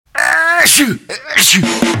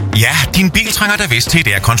Ja, din bil trænger da vist til et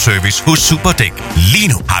aircon-service hos Superdæk. Lige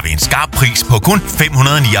nu har vi en skarp pris på kun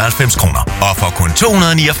 599 kroner. Og for kun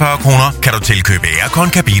 249 kroner kan du tilkøbe aircon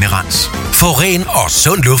kabinerens. Få ren og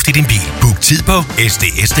sund luft i din bil. Book tid på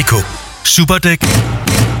sds.dk. Superdæk.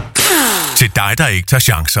 Til dig, der ikke tager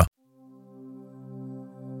chancer.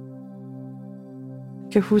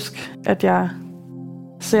 Jeg kan huske, at jeg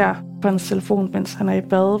ser på hans telefon, mens han er i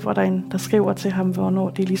bad, hvor der er en, der skriver til ham, hvornår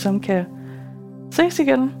de ligesom kan ses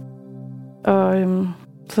igen. Og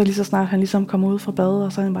så lige så snart han ligesom kommer ud fra bad,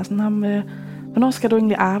 og så er han bare sådan, hvornår skal du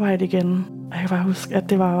egentlig arbejde igen? Og jeg kan bare huske, at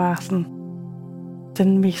det var bare sådan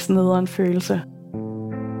den mest nederen følelse.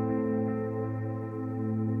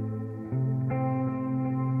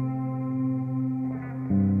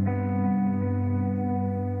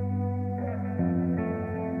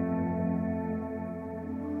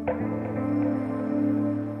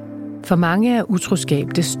 For mange er utroskab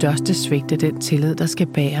det største svigt af den tillid, der skal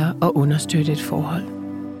bære og understøtte et forhold.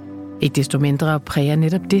 Ikke desto mindre præger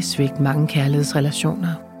netop det svigt mange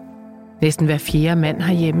kærlighedsrelationer. Næsten hver fjerde mand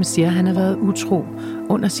herhjemme siger, at han har været utro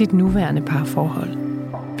under sit nuværende parforhold.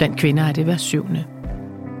 Blandt kvinder er det hver syvende.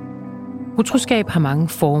 Utroskab har mange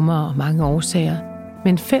former og mange årsager,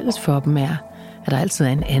 men fælles for dem er, at der altid er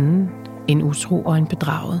en anden, en utro og en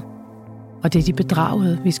bedraget. Og det er de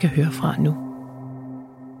bedragede, vi skal høre fra nu.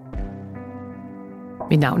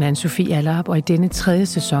 Mit navn er Anne-Sophie Allerup, og i denne 3.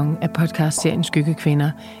 sæson af podcastserien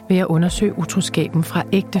Skyggekvinder vil jeg undersøge utroskaben fra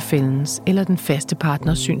ægtefællens eller den faste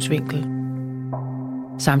partners synsvinkel.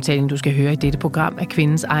 Samtalen, du skal høre i dette program, er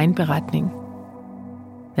kvindens egen beretning.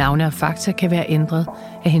 Navne og fakta kan være ændret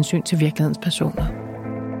af hensyn til virkelighedens personer.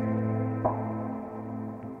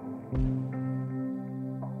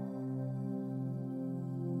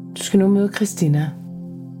 Du skal nu møde Christina.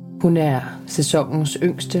 Hun er sæsonens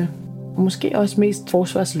yngste, og måske også mest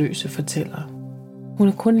forsvarsløse fortæller. Hun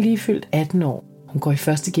er kun lige fyldt 18 år. Hun går i 1.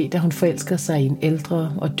 G, da hun forelsker sig i en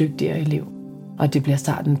ældre og dygtigere elev. Og det bliver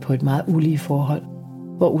starten på et meget ulige forhold,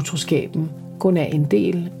 hvor utroskaben kun er en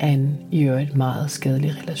del af en i øvrigt meget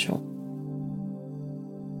skadelig relation.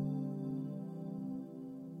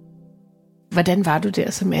 Hvordan var du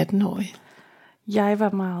der som 18-årig? Jeg var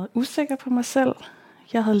meget usikker på mig selv.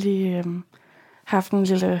 Jeg havde lige haft en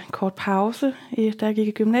lille kort pause, da jeg gik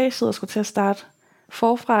i gymnasiet og skulle til at starte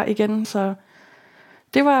forfra igen. Så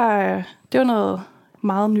det var noget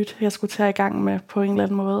meget nyt, jeg skulle tage i gang med på en eller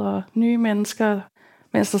anden måde. Og nye mennesker,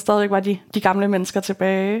 mens der stadig var de gamle mennesker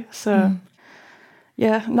tilbage. Så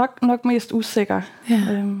ja, nok mest usikker.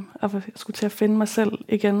 Ja. Og jeg skulle til at finde mig selv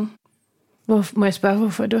igen. Må jeg spørge,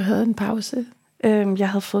 hvorfor du havde en pause? Jeg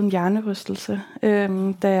havde fået en hjernerystelse,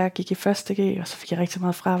 da jeg gik i 1. G, og så fik jeg rigtig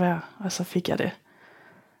meget fravær, og så fik jeg det.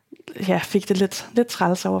 Jeg fik det lidt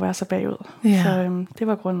træls over at være så bagud. Ja. Så det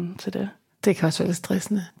var grunden til det. Det kan også være lidt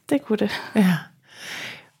stressende. Det kunne det. Ja.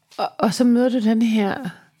 Og så møder du den her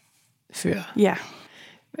fyr. Ja.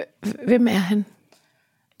 Hvem er han?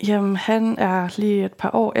 Jamen, han er lige et par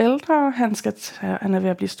år ældre. Han er ved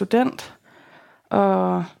at blive student.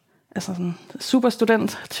 Og altså sådan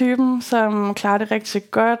superstudent-typen, som klarer det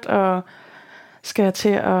rigtig godt, og skal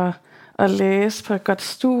til at læse på et godt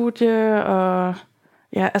studie, og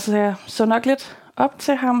ja, altså jeg så nok lidt op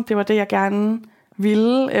til ham. Det var det, jeg gerne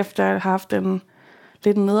ville, efter at have haft en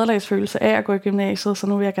nederlagsfølelse af at gå i gymnasiet, så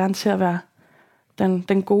nu vil jeg gerne til at være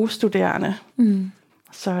den gode studerende. Mm.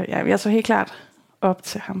 Så ja, jeg så helt klart op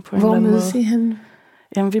til ham på en eller anden måde. Hvor mødes I henne?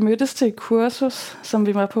 Jamen, vi mødtes til et kursus, som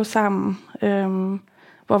vi var på sammen,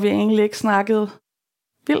 hvor vi egentlig ikke snakkede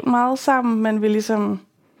vildt meget sammen, men vi ligesom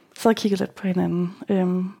sad og kiggede lidt på hinanden,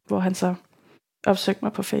 hvor han så opsøgte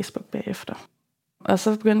mig på Facebook bagefter. Og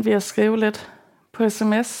så begyndte vi at skrive lidt på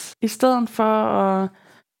sms, i stedet for at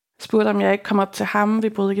spurgte, om jeg ikke kom op til ham. Vi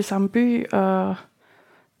boede ikke i samme by, og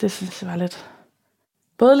det synes jeg var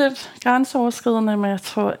både lidt grænseoverskridende, men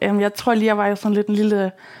jeg tror lige, jeg var i sådan lidt en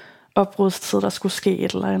lille opbrudstid, der skulle ske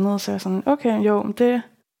et eller andet. Så jeg sådan, okay, jo,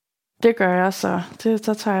 det gør jeg, så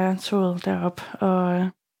så tager jeg toget derop. Og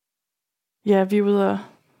ja, vi er ude og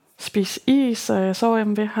spise is, og jeg sov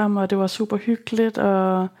hjemme ved ham, og det var super hyggeligt.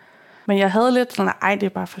 Men jeg havde lidt sådan, ej, det er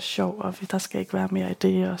bare for sjov, og der skal ikke være mere i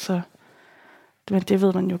det. Og så, men det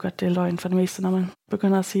ved man jo godt, det er løgn for det meste, når man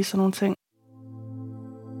begynder at sige sådan nogle ting.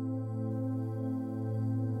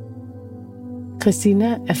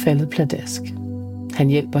 Christina er faldet pladask. Han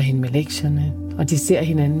hjælper hende med lektierne, og de ser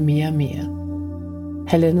hinanden mere og mere.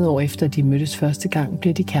 1,5 år efter de mødtes første gang,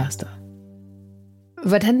 blev de kærester.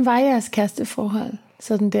 Hvordan var jeres kæresteforhold,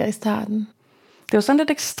 sådan der i starten? Det var sådan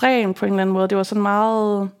lidt ekstremt på en eller anden måde. Det var sådan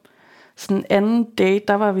meget sådan anden date,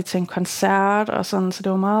 der var vi til en koncert og sådan, så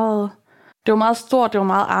det var meget det var meget stort, det var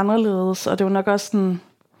meget anderledes, og det var nok også sådan,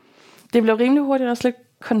 det blev rimelig hurtigt også lidt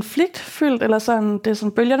konfliktfyldt, eller sådan, det er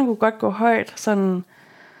sådan, bølgerne kunne godt gå højt, sådan,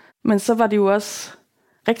 men så var det jo også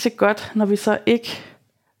rigtig godt, når vi så ikke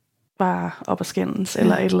var op at skændes,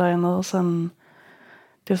 eller et eller andet, sådan,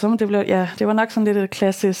 det var som, det var nok sådan lidt et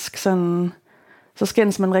klassisk, sådan, så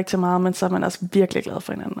skændes man rigtig meget, men så er man også virkelig glad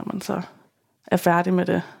for hinanden, når man så er færdig med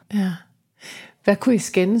det. Ja. Hvad kunne I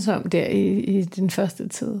skændes om der i din første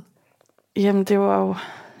tid? Jamen, det var jo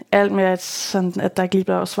alt med, at der ikke lige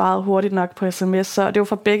blev svaret hurtigt nok på sms, så det var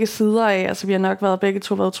fra begge sider af. Altså, vi har nok begge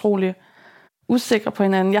to været utrolig usikre på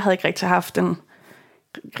hinanden. Jeg havde ikke rigtig haft en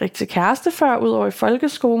rigtig kæreste før, udover i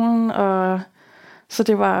folkeskolen, og så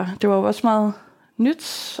det var jo også meget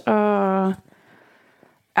nyt, og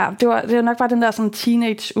ja, det var nok bare den der sådan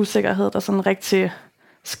teenage-usikkerhed, der sådan rigtig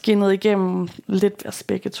skinnede igennem lidt af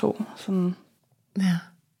begge to. Sådan. Ja.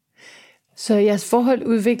 Så jeres forhold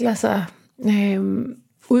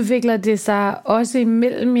udvikler det sig også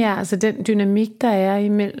imellem jer, altså den dynamik, der er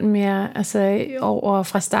imellem jer, altså over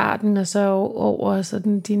fra starten og så over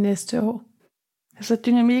sådan de næste år? Altså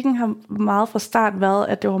dynamikken har meget fra start været,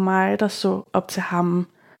 at det var mig, der så op til ham,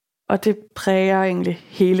 og det præger egentlig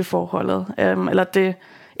hele forholdet. Eller det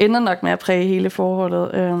ender nok med at præge hele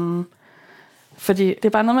forholdet. Fordi det er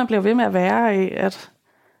bare noget, man bliver ved med at være i,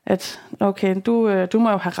 at okay, du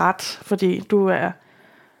må jo have ret, fordi du er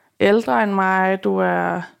ældre end mig, du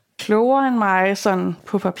er klogere end mig, sådan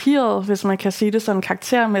på papiret, hvis man kan sige det sådan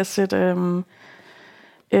karaktermæssigt.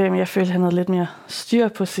 Jeg følte, at han havde lidt mere styr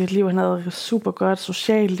på sit liv. Han havde et super godt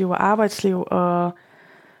socialt liv og arbejdsliv, og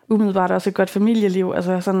umiddelbart også et godt familieliv.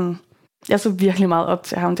 Altså sådan, jeg så virkelig meget op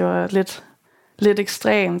til ham. Det var lidt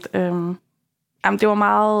ekstremt. Det var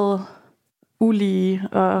meget ulige,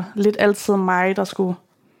 og lidt altid mig, der skulle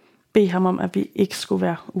bede ham om, at vi ikke skulle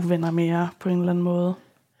være uvenner mere på en eller anden måde.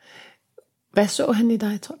 Hvad så han i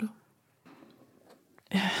dig, tror du?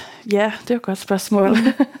 Ja, det er jo et godt spørgsmål.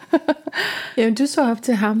 Jamen, du så op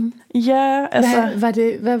til ham. Ja, altså...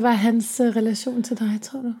 Hvad var hans relation til dig,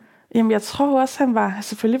 tror du? Jamen, jeg tror også,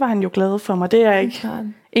 selvfølgelig var han jo glad for mig. Det er jeg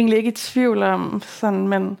egentlig ikke i tvivl om, sådan,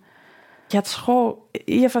 men jeg tror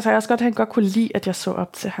i og for sig også godt, at han godt kunne lide, at jeg så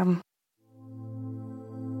op til ham.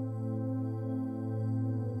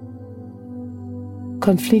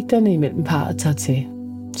 Konflikterne imellem parret tager til.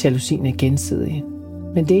 Jalousien er gensidig.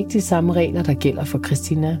 Men det er ikke de samme regler, der gælder for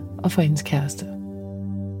Christina og for hendes kæreste.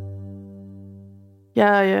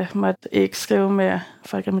 Jeg måtte ikke skrive med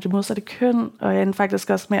folk med det modsatte køn, og jeg endte faktisk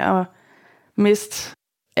også med at miste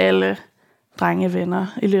alle drengevenner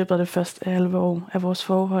i løbet af det første halve år af vores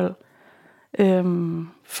forhold.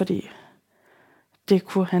 Fordi det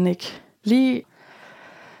kunne han ikke lide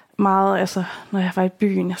meget. Altså, når jeg var i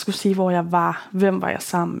byen, jeg skulle sige, hvor jeg var, hvem var jeg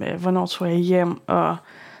sammen med, hvornår tog jeg hjem, og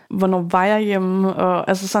hvornår var jeg hjemme, og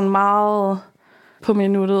altså sådan meget på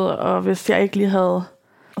minuttet, og hvis jeg ikke lige havde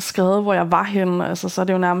skrevet, hvor jeg var henne, altså, så er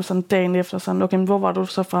det jo nærmest sådan dagen efter, sådan, okay, hvor var du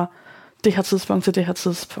så fra det her tidspunkt til det her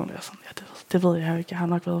tidspunkt? Jeg sådan, ja, det ved jeg jo ikke, jeg har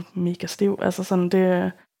nok været mega stiv, altså sådan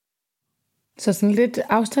det... Så sådan lidt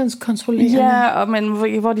afstandskontrollerende? Ja,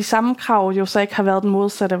 men hvor de samme krav jo så ikke har været den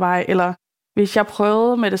modsatte vej, eller hvis jeg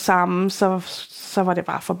prøvede med det samme, så var det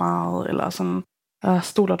bare for meget, eller sådan,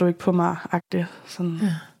 stoler du ikke på mig, agtigt, sådan.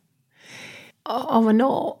 Ja. Og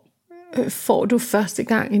hvornår får du første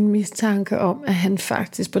gang en mistanke om, at han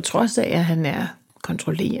faktisk, på trods af, at han er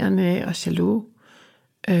kontrollerende og jaloux,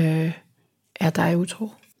 er dig utro?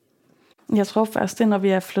 Jeg tror først, det er, når vi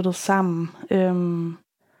er flyttet sammen.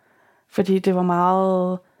 Fordi det var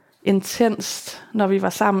meget intenst, når vi var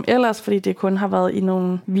sammen ellers, fordi det kun har været i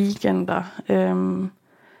nogle weekender.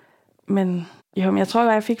 Men jeg tror,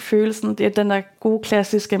 at jeg fik følelsen, det er den der gode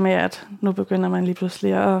klassiske med, at nu begynder man lige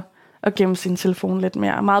pludselig at gemme sin telefon lidt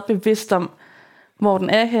mere. Meget bevidst om, hvor den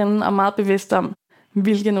er henne, og meget bevidst om,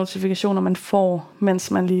 hvilke notifikationer man får,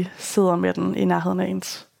 mens man lige sidder med den i nærheden af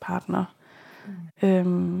ens partner.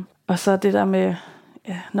 Og så det der med,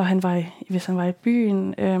 ja, hvis han var i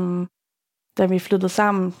byen, da vi flyttede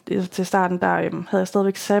sammen til starten, der havde jeg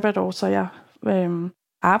stadigvæk sabbatår, så jeg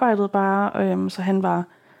arbejdede bare, så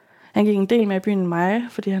han gik en del mere i byen end mig,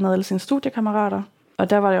 fordi han havde alle sine studiekammerater. Og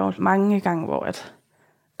der var det jo mange gange, hvor at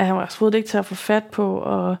han var slet ikke til at få fat på,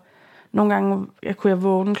 og nogle gange kunne jeg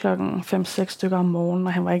vågne 5-6 stykker om morgenen,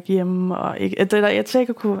 og han var ikke hjemme. Og jeg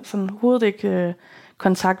kunne sådan hovedet ikke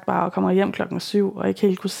kontaktbar og kommer hjem 7, og ikke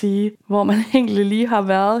helt kunne sige, hvor man egentlig lige har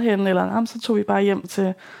været henne, eller så tog vi bare hjem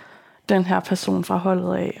til den her person fra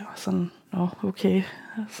holdet af, og sådan, okay,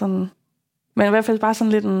 sådan. Men i hvert fald bare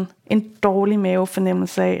sådan lidt en dårlig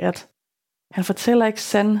mavefornemmelse af, at han fortæller ikke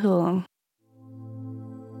sandheden.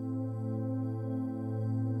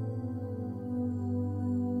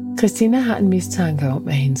 Christina har en mistanke om,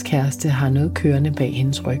 at hendes kæreste har noget kørende bag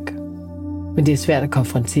hendes ryg. Men det er svært at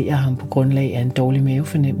konfrontere ham på grundlag af en dårlig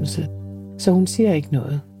mavefornemmelse, så hun siger ikke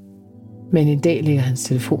noget. Men i dag ligger hans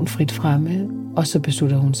telefon frit fremme, og så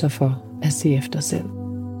beslutter hun sig for at se efter selv.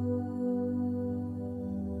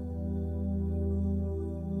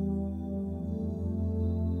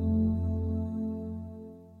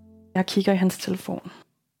 Jeg kigger i hans telefon,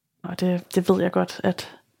 og det ved jeg godt,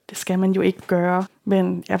 at det skal man jo ikke gøre.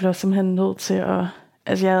 Men jeg blev simpelthen nødt til at...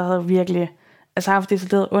 Altså jeg havde virkelig haft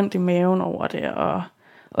decideret ondt i maven over det, og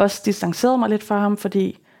også distanceret mig lidt fra ham,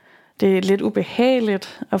 fordi det er lidt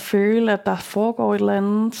ubehageligt at føle, at der foregår et eller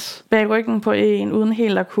andet bag ryggen på en, uden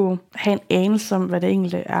helt at kunne have en anelse om, hvad det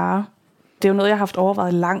egentlig er. Det er jo noget, jeg har haft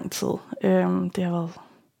overvejet i lang tid. Det har været...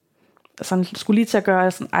 Altså, skulle lige til at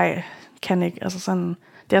gøre, sådan, kan ikke. Altså sådan...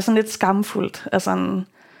 Det er sådan lidt skamfuldt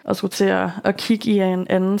at skulle til at kigge i en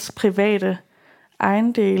andens private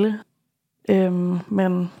ejendele.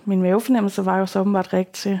 Men min mavefornemmelse var jo så åbenbart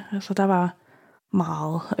rigtig. Altså der var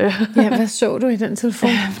meget. Ja, hvad så du i den telefon?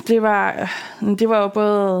 Det var jo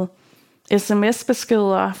både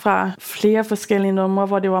sms-beskeder fra flere forskellige numre,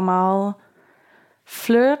 hvor det var meget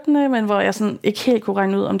flirtende, men hvor jeg sådan ikke helt kunne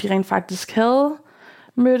regne ud, om de rent faktisk havde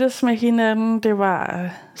mødtes med hinanden. Det var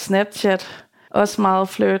Snapchat. Også meget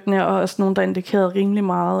flirtende, og også nogen, der indikerede rimelig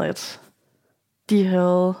meget, at de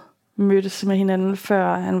havde mødtes med hinanden,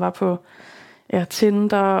 før han var på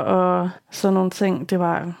Tinder og sådan nogle ting. Der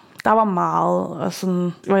var meget, og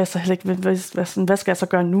sådan, hvor jeg så heller ikke, hvad skal jeg så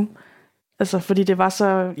gøre nu? Altså, fordi det var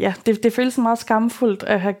så, det føltes meget skamfuldt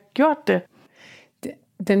at have gjort det.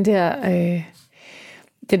 Den der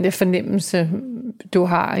fornemmelse, du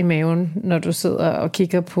har i maven, når du sidder og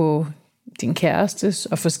kigger på din kærestes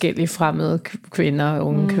og forskellige fremmede kvinder og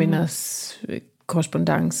unge kvinders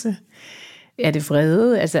korrespondance. Er det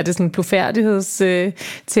vrede? Altså er det sådan en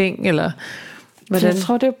blufærdighedsting, eller hvordan? Jeg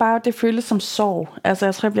tror, det føles som sorg. Altså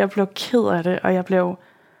jeg tror, jeg blev ked af det, og jeg blev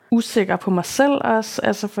usikker på mig selv også,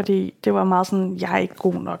 altså fordi det var meget sådan, jeg er ikke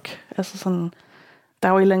god nok. Altså sådan, der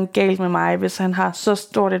er jo et eller andet galt med mig, hvis han har så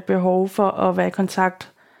stort et behov for at være i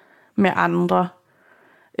kontakt med andre.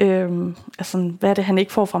 Altså, hvad er det, han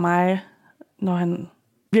ikke får fra mig, når han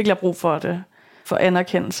virkelig har brug for det, for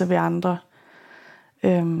anerkendelse ved andre.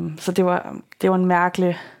 Så det var en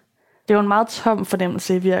mærkelig, det var en meget tom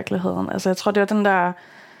fornemmelse i virkeligheden. Altså jeg tror, det var den der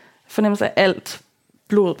fornemmelse af alt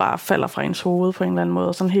blod bare falder fra ens hoved på en eller anden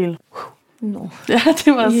måde, sådan helt... No. Ja,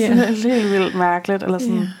 det var sådan helt vildt mærkeligt, eller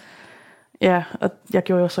sådan... Ja, og jeg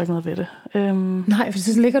gjorde jo så ikke noget ved det. Nej, for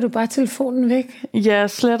så lægger du bare telefonen væk. Ja,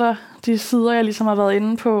 sletter de sider, jeg ligesom har været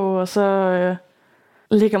inde på, og så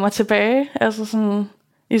ligger mig tilbage, altså sådan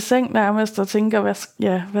i seng nærmest, og tænker,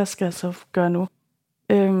 hvad skal jeg så gøre nu?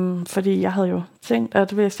 Fordi jeg havde jo tænkt,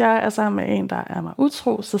 at hvis jeg er sammen med en, der er mig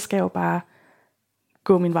utro, så skal jeg jo bare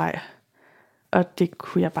gå min vej. Og det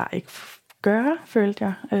kunne jeg bare ikke gøre, følte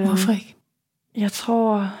jeg. Hvorfor ikke? Jeg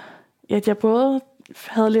tror, at jeg både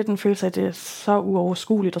havde lidt en følelse af, at det er så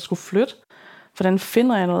uoverskueligt at skulle flytte. Hvordan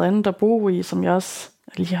finder jeg noget andet at bo i, som jeg også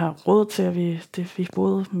lige har råd til, at vi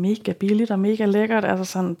boede mega billigt og mega lækkert. Altså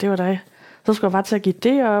sådan, det var da. Så skulle jeg bare til at give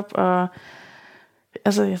det op, og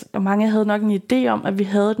altså, mange havde nok en idé om, at vi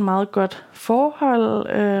havde et meget godt forhold,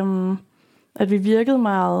 at vi virkede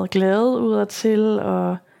meget glade udadtil,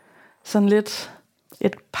 og sådan lidt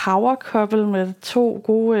et power couple med 2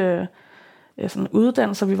 gode sådan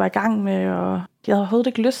uddannelser, vi var i gang med, og jeg havde overhovedet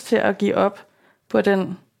ikke lyst til at give op på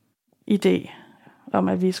den idé om,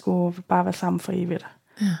 at vi skulle bare være sammen for evigt.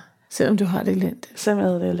 Ja, selvom du har det elendigt. Selvom jeg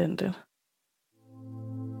havde det elendigt.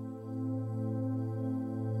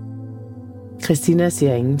 Christina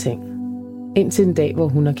siger ingenting. Indtil en dag, hvor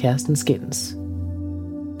hun og kæresten skændes.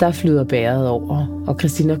 Der flyder bæret over, og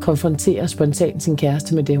Christina konfronterer spontant sin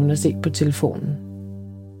kæreste med det, hun har set på telefonen.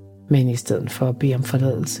 Men i stedet for at bede om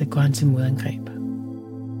forladelse, går han til modangreb.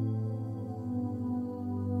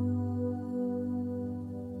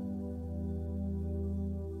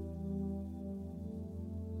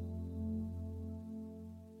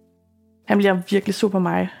 Han bliver virkelig sur på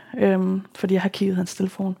mig, fordi jeg har kigget hans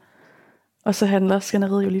telefon. Og så handler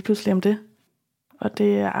skænderiet jo lige pludselig om det. Og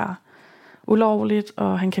det er ulovligt,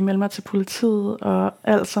 og han kan melde mig til politiet, og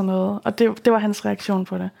alt sådan noget. Og det var hans reaktion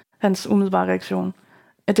på det. Hans umiddelbare reaktion.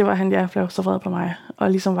 At det var han, jeg blev så vred på mig,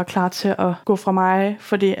 og ligesom var klar til at gå fra mig,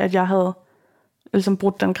 fordi at jeg havde ligesom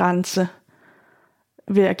brudt den grænse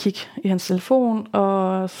ved at kigge i hans telefon.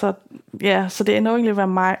 Og så det ender jo egentlig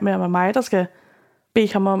med at være mig, der skal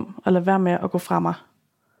bede ham om at lade være med at gå fra mig.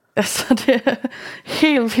 Altså, det er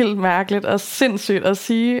helt vildt mærkeligt og sindssygt at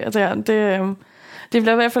sige. Altså, det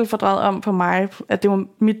blev i hvert fald fordrejet om på mig, at det var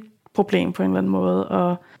mit problem på en eller anden måde.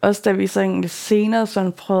 Og også da vi så egentlig senere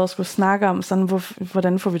sådan prøvede at skulle snakke om, sådan,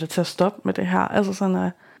 hvordan får vi det til at stoppe med det her. Altså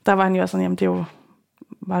sådan, der var han jo sådan, jamen det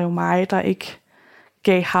var jo mig, der ikke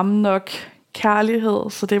gav ham nok kærlighed,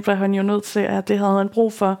 så det blev han jo nødt til, at det havde han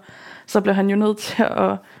brug for. Så blev han jo nødt til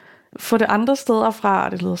at få det andre steder fra,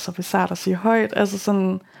 det lyder så bizarrt at sige højt, altså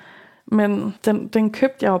sådan, men den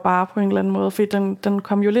købte jeg jo bare på en eller anden måde, fordi den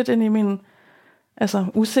kom jo lidt ind i min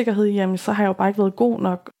usikkerhed i, jamen så har jeg jo bare ikke været god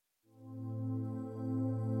nok.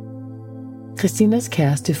 Christinas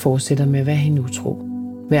kæreste fortsætter med at være hende utro.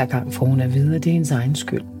 Hver gang får hun at vide, at det er hendes egen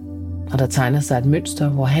skyld. Og der tegner sig et mønster,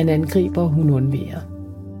 hvor han angriber og hun undviger.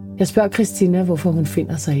 Jeg spørger Christina, hvorfor hun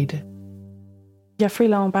finder sig i det. Jeg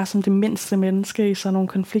føler mig bare som det mindste menneske i sådan nogle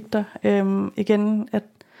konflikter. Igen, at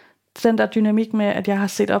den der dynamik med, at jeg har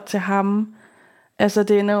set op til ham, altså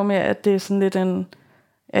det ender jo med, at det er sådan lidt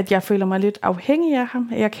at jeg føler mig lidt afhængig af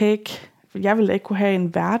ham. Jeg vil ikke kunne have en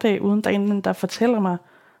hverdag, uden der er en, der fortæller mig,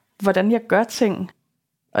 hvordan jeg gør ting.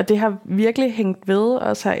 Og det har virkelig hængt ved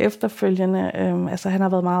os her efterfølgende. Han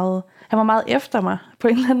var meget efter mig på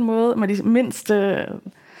en eller anden måde, med de mindste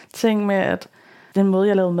ting med, at den måde,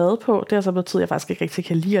 jeg lavede mad på, det har så betydet, at jeg faktisk ikke rigtig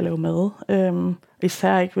kan lide at lave mad.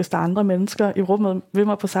 Især ikke, hvis der er andre mennesker i rummet ved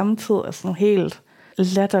mig på samme tid. Altså nogle helt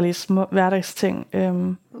latterlige små hverdagsting.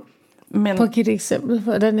 Men prøv at give et eksempel,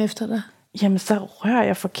 hvordan efter dig? Jamen, så rører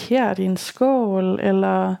jeg forkert i en skål,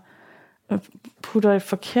 eller putter et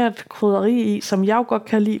forkert krydderi i, som jeg godt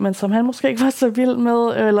kan lide, men som han måske ikke var så vild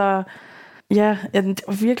med, eller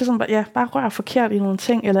virkelig sådan, bare rører forkert i nogle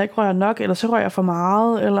ting, eller ikke rører nok, eller så rører jeg for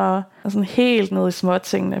meget, eller sådan helt ned i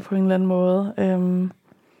småtingene på en eller anden måde,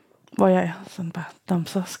 hvor jeg sådan bare,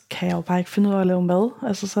 så kan jeg jo bare ikke finde ud af at lave mad,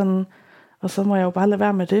 altså sådan, og så må jeg jo bare lade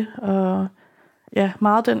være med det, og ja,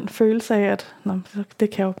 meget den følelse af, at det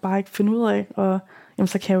kan jeg jo bare ikke finde ud af, og jamen,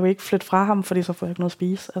 så kan jeg jo ikke flytte fra ham, fordi så får jeg ikke noget at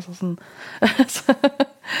spise. Altså sådan.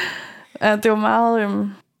 Det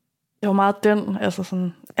var meget den, altså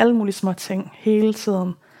sådan alle mulige små ting hele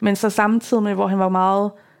tiden. Men så samtidig med, hvor han var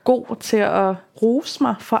meget god til at rose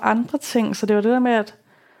mig for andre ting. Så det var det der med, at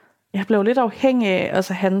jeg blev lidt afhængig af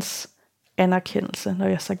altså hans anerkendelse, når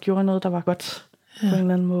jeg så gjorde noget, der var godt på en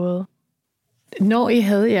eller anden måde. Når I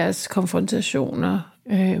havde jeres konfrontationer,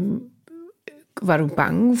 var du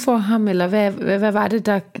bange for ham, eller hvad var det,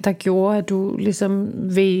 der gjorde, at du ligesom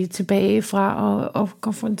veg tilbage fra at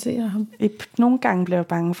konfrontere ham? Nogle gange blev jeg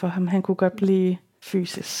bange for ham. Han kunne godt blive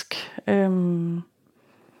fysisk. Vil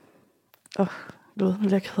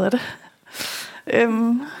jeg kede af det.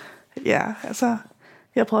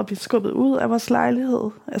 Jeg prøvede at blive skubbet ud af vores lejlighed.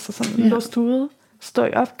 Altså sådan låst ude, stå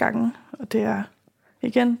i opgangen. Og det er,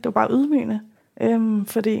 igen, det var bare ydmygende.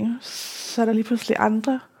 Fordi så er der lige pludselig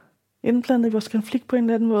andre indblandet i vores konflikt på en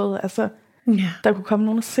eller anden måde. Altså, der kunne komme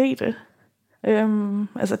nogen og se det.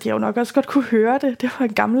 De har jo nok også godt kunne høre det. Det var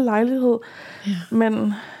en gammel lejlighed. Ja.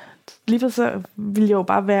 Men lige så ville jeg jo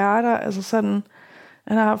bare være der. Altså sådan,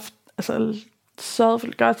 han har haft sørget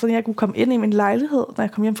for godt, så jeg kunne komme ind i min lejlighed, når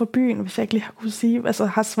jeg kom hjem fra byen, hvis jeg ikke lige har kunne sige, altså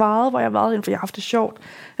har svaret, hvor jeg har været inde, for jeg har haft det sjovt.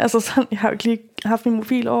 Altså sådan, jeg har jo ikke lige haft min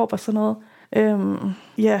mobil op og sådan noget.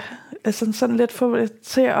 Sådan lidt for det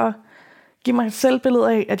til at give mig et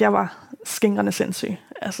selvbillede af, at jeg var skængrende sindssyg.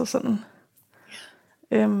 Altså sådan.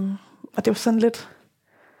 Og det var sådan lidt,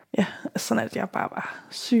 sådan at jeg bare var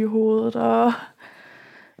syg i hovedet, og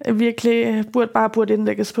virkelig burde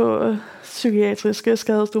indlægges på psykiatriske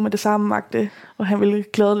skadestue med det samme agte, og han ville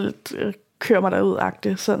glædeligt køre mig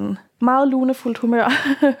derud-agte. Sådan meget lunefuldt humør.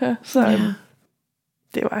 Så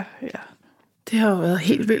det var, Det har jo været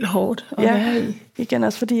helt vildt hårdt at være i. Igen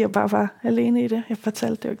også fordi jeg bare var alene i det. Jeg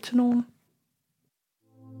fortalte det jo ikke til nogen.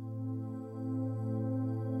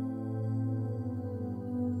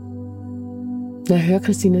 Når jeg hører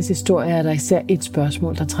Christinas historie, er der især et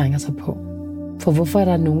spørgsmål, der trænger sig på. For hvorfor er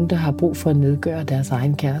der nogen, der har brug for at nedgøre deres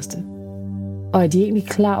egen kæreste? Og er de egentlig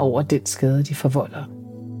klar over den skade, de forvolder?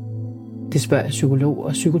 Det spørger jeg psykolog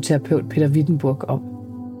og psykoterapeut Peter Wittenburg om.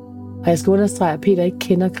 Og jeg skal understrege, at Peter ikke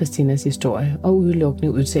kender Christinas historie og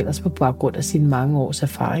udelukkende udtaler sig på baggrund af sin mange års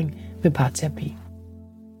erfaring med parterapi.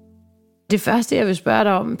 Det første, jeg vil spørge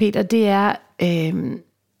dig om, Peter, det er,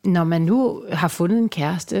 når man nu har fundet en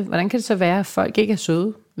kæreste, hvordan kan det så være, at folk ikke er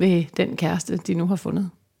søde ved den kæreste, de nu har fundet?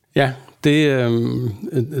 Ja, det er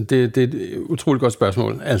et utroligt godt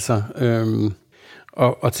spørgsmål. Altså,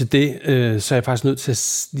 og til det, så er jeg faktisk nødt til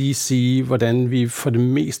at lige sige, hvordan vi for det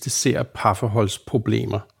meste ser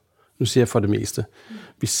parforholdsproblemer. Nu siger jeg for det meste.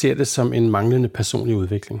 Vi ser det som en manglende personlig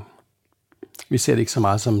udvikling. Vi ser det ikke så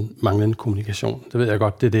meget som manglende kommunikation. Det ved jeg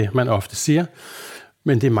godt, det er det, man ofte siger.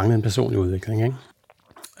 Men det er manglende personlig udvikling, ikke?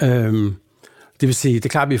 Det vil sige, det er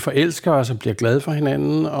klart, at vi forelsker os og bliver glade for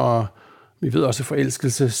hinanden, og vi ved også, at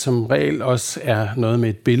forelskelse som regel også er noget med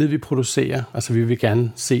et billede, vi producerer. Altså vi vil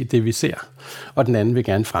gerne se det, vi ser, og den anden vil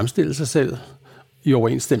gerne fremstille sig selv i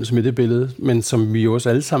overensstemmelse med det billede. Men som vi jo også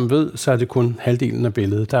alle sammen ved, så er det kun halvdelen af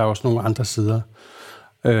billedet. Der er også nogle andre sider,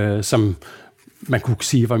 som man kunne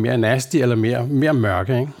sige var mere nasty eller mere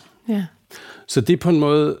mørke. Ikke? Ja. Så det er på en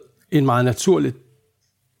måde en meget naturlig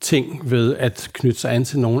ting ved at knytte sig an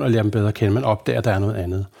til nogen og lære dem bedre at kende. Man opdager, at der er noget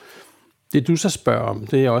andet. Det du så spørger om,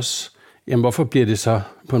 det er også, jamen hvorfor bliver det så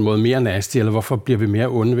på en måde mere nasty, eller hvorfor bliver vi mere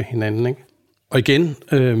onde ved hinanden? Ikke? Og igen,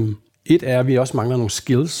 et er, at vi også mangler nogle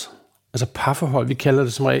skills. Altså parforhold, vi kalder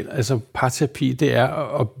det som regel, altså parterapi, det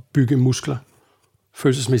er at bygge muskler.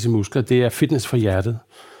 Følelsesmæssige muskler, det er fitness for hjertet.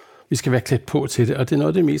 Vi skal være klædt på til det, og det er noget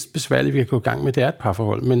af det mest besværlige, vi kan gå i gang med, det er et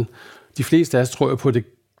parforhold. Men de fleste af os tror jo på,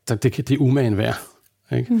 at det er umagen værd.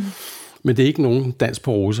 Ikke? Mm. Men det er ikke nogen dans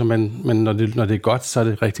på roser, men når det er godt, så er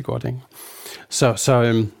det rigtig godt. Ikke?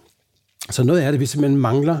 Så noget af det, vi simpelthen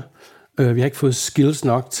mangler, vi har ikke fået skills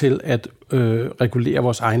nok til at regulere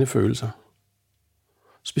vores egne følelser.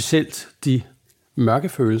 Specielt de mørke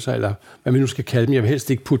følelser, eller hvad vi nu skal kalde dem. Jeg vil helst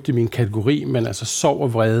ikke putte det i min kategori, men altså sorg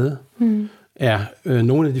og vrede er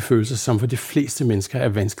nogle af de følelser, som for de fleste mennesker er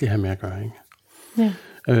vanskelige at have med at gøre. Ikke?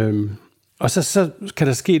 Ja. Og så kan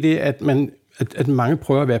der ske det, at mange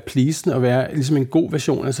prøver at være pleasende og være ligesom en god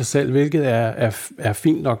version af sig selv, hvilket er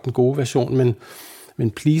fint nok den gode version,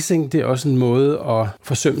 men pleasing, det er også en måde at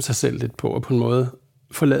forsømme sig selv lidt på, og på en måde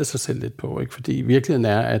forlade sig selv lidt på, ikke? Fordi virkeligheden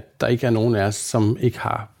er, at der ikke er nogen af os, som ikke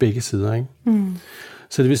har begge sider. Ikke? Mm.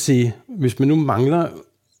 Så det vil sige, hvis man nu mangler,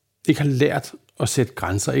 ikke har lært at sætte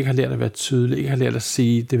grænser, ikke har lært at være tydelig, ikke har lært at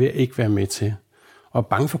sige, det vil jeg ikke være med til, og er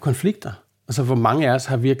bange for konflikter. Altså, hvor mange af os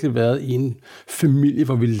har virkelig været i en familie,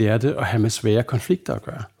 hvor vi lærte at have med svære konflikter at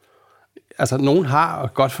gøre. Altså, nogen har,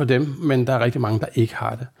 og godt for dem, men der er rigtig mange, der ikke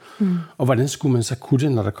har det. Mm. Og hvordan skulle man så kunne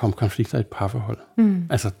det, når der kom konflikter i et parforhold? Mm.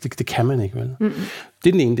 Altså, det kan man ikke, vel? Mm. Det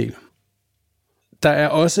er den ene del. Der er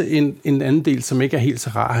også en anden del, som ikke er helt så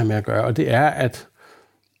rar at have med at gøre, og det er,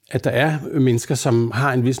 at der er mennesker, som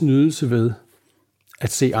har en vis nydelse ved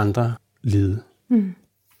at se andre lide. Mm.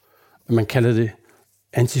 Man kalder det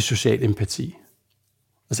antisocial empati.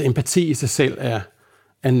 Altså empati i sig selv er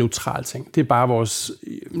en neutral ting. Det er bare vores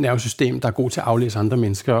nervesystem, der er god til at aflæse andre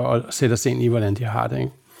mennesker og sætte sig ind i, hvordan de har det.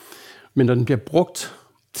 Ikke? Men når den bliver brugt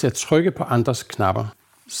til at trykke på andres knapper,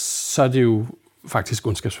 så er det jo faktisk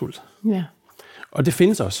ondskabsfuldt. Ja. Og det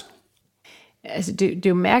findes også. Altså, det er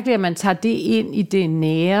jo mærkeligt, at man tager det ind i det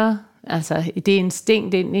nære, altså det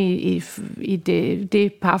instinkt ind i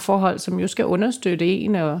det parforhold, som jo skal understøtte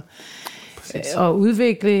en og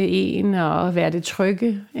udvikle en og være det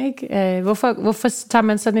trygge. Ikke? Hvorfor tager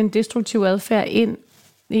man sådan en destruktiv adfærd ind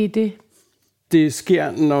i det? Det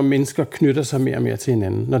sker, når mennesker knytter sig mere og mere til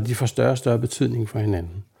hinanden, når de får større og større betydning for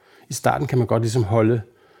hinanden. I starten kan man godt ligesom holde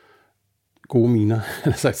gode miner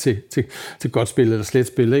altså til godt spil eller slet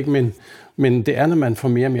spil, ikke? Men det er, når man får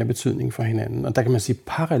mere og mere betydning for hinanden. Og der kan man sige, at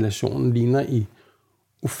parrelationen ligner i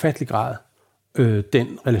ufattelig grad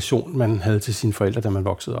den relation, man havde til sine forældre, da man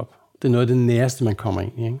voksede op. Det er noget af det næreste, man kommer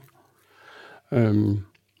ind i. Ikke?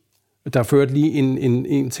 Der er ført lige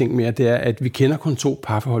en ting mere, det er, at vi kender kun 2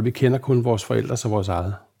 parforhold. Vi kender kun vores forældres og vores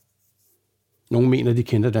eget. Nogle mener, de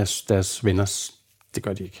kender deres venners. Det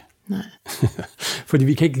gør de ikke. Nej. Fordi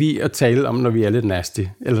vi kan ikke lide at tale om, når vi er lidt nasty,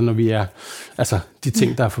 eller når vi er, altså de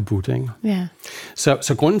ting, der er forbudt. Ikke? Ja.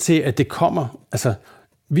 Så grunden til, at det kommer, altså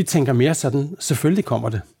vi tænker mere sådan, selvfølgelig kommer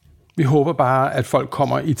det. Vi håber bare, at folk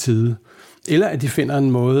kommer i tide. Eller at de finder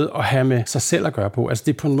en måde at have med sig selv at gøre på. Altså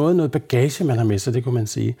det er på en måde noget bagage, man har med sig, det kunne man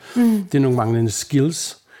sige. Mm. Det er nogle manglende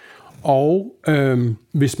skills. Og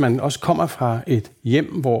hvis man også kommer fra et hjem,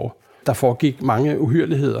 hvor der foregik mange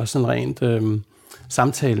uhyrligheder, sådan rent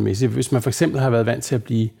samtalemæssigt. Hvis man for eksempel har været vant til at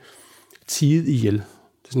blive tiet ihjel.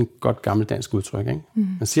 Det er sådan et godt gammelt dansk udtryk. Ikke? Mm.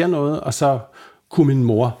 Man siger noget, og så kunne min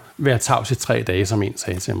mor være tavs i 3 dage, som en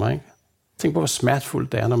sagde til mig. Ikke? Tænk på, hvor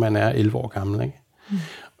smertefuldt det er, når man er 11 år gammel. Ikke? Mm.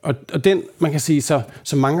 Og den, man kan sige,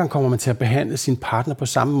 så mange gange kommer man til at behandle sin partner på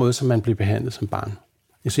samme måde, som man bliver behandlet som barn.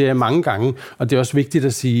 Jeg siger mange gange, og det er også vigtigt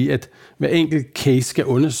at sige, at hver enkelt case skal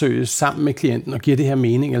undersøges sammen med klienten, og giver det her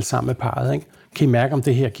mening, eller sammen med parret. Ikke? Kan I mærke, om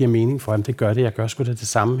det her giver mening for ham? Det gør det, jeg gør sgu da det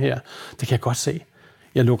samme her. Det kan jeg godt se.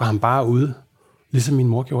 Jeg lukker ham bare ude, ligesom min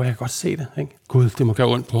mor gjorde. Jeg kan godt se det. Ikke? Gud, det må gøre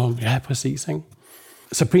ondt på ham. Ja, præcis. Ikke?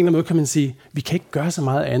 Så på en eller anden måde kan man sige, vi kan ikke gøre så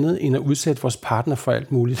meget andet, end at udsætte vores partner for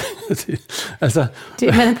alt muligt. Altså,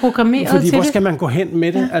 man er programmeret fordi, til hvor skal man gå hen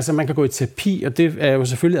med det? Ja. Altså, man kan gå i terapi, og det er jo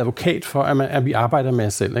selvfølgelig advokat for, at vi arbejder med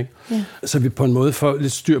os selv. Ikke? Ja. Så vi på en måde får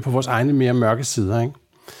lidt styr på vores egne mere mørke sider. Ikke?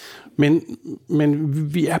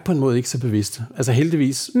 Men vi er på en måde ikke så bevidste. Altså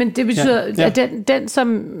heldigvis. Men det betyder, at den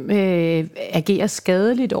som agerer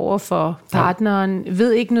skadeligt over for partneren,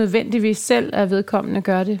 ved ikke nødvendigvis selv, at vedkommende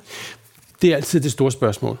gør det? Det er altid det store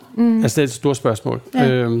spørgsmål. Altså det er et stort spørgsmål.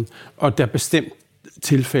 Ja. Og der er bestemt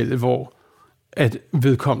tilfælde, hvor at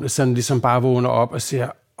vedkommende sådan ligesom bare vågner op og siger,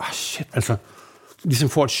 shit, altså ligesom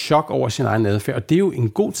får et chok over sin egen adfærd. Og det er jo en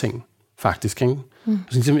god ting, faktisk. Ikke? Altså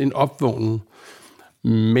ligesom en opvågning.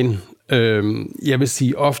 Men jeg vil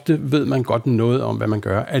sige, ofte ved man godt noget om, hvad man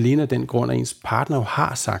gør. Alene af den grund, at ens partner jo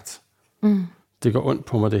har sagt, det går ondt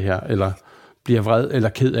på mig det her, eller bliver vred, eller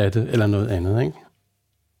ked af det, eller noget andet. Ikke?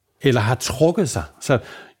 Eller har trukket sig. Så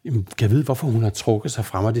kan jeg vide, hvorfor hun har trukket sig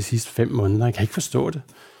fra mig de sidste 5 måneder? Jeg kan ikke forstå det.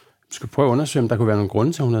 Jeg skal prøve at undersøge, om der kunne være nogle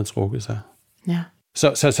grunde til, at hun havde trukket sig. Ja.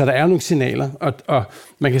 Så der er nogle signaler, og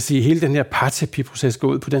man kan sige, at hele den her parterapiproces går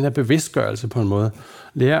ud på den her bevidstgørelse på en måde.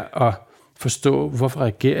 Lære at forstå, hvorfor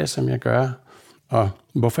reagerer jeg, som jeg gør, og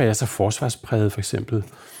hvorfor er jeg så forsvarspræget, for eksempel.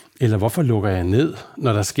 Eller hvorfor lukker jeg ned,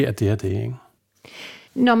 når der sker det og det, ikke?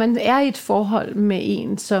 Når man er i et forhold med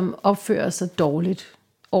en, som opfører sig dårligt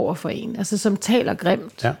over for en, altså som taler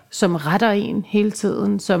grimt, som retter en hele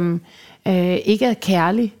tiden, som ikke er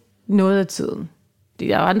kærlig noget af tiden.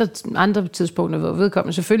 Der er jo andre tidspunkter, hvor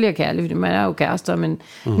vedkommende selvfølgelig er kærlig, fordi man er jo kærester, men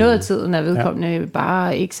noget af tiden er vedkommende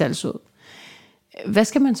bare ikke særlig sød. Hvad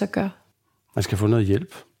skal man så gøre? Man skal få noget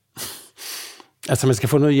hjælp. Altså man skal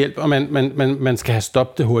få noget hjælp, og man skal have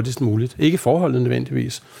stoppet det hurtigst muligt. Ikke forholdet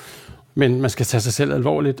nødvendigvis, men man skal tage sig selv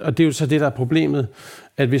alvorligt. Og det er jo så det, der er problemet,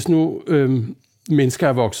 at hvis nu mennesker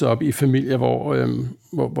er vokset op i familier,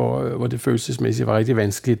 hvor det følelsesmæssigt var rigtig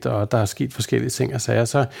vanskeligt, og der er sket forskellige ting og sager,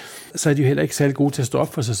 så er de jo heller ikke særlig gode til at stå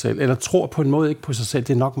op for sig selv, eller tror på en måde ikke på sig selv.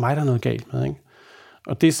 Det er nok mig, der er noget galt med, ikke?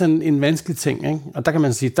 Og det er sådan en vanskelig ting, ikke? Og der kan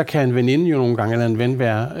man sige, der kan en veninde jo nogle gange, eller en ven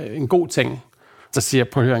være en god ting, der siger,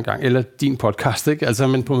 prøv at høre en gang, eller din podcast, ikke? Altså,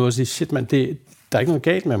 men på en måde sige, shit mand, der er ikke noget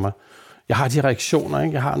galt med mig. Jeg har de reaktioner,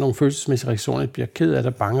 ikke? Jeg har nogle følelsesmæssige reaktioner, jeg bliver ked af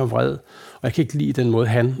det, bange og vred, og jeg kan ikke lide den måde,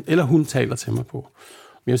 han eller hun taler til mig på.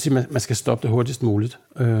 Men jeg vil sige, man skal stoppe det hurtigst muligt,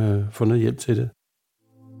 få noget hjælp til det.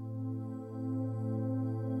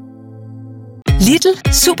 Lidl.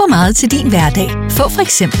 Super meget til din hverdag. Få for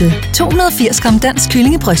eksempel 280 gram dansk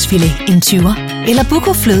kyllingebrystfilet, en 20'er. Eller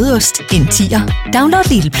Buco flødeost, en 10'er. Download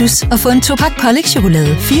Lidl Plus og få en 2-pakke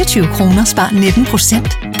pålægschokolade, 24 kroner, spar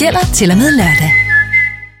 19%. Gælder til og med lørdag.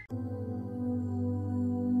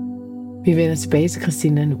 Vi vender tilbage til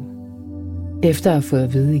Christina nu. Efter at have fået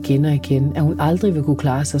at vide igen og igen, at hun aldrig vil kunne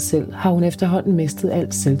klare sig selv, har hun efterhånden mistet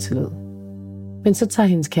alt selvtillid. Men så tager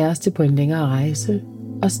hendes kæreste på en længere rejse,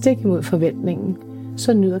 og stik imod forventningen,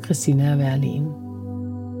 så nyder Christina at være alene.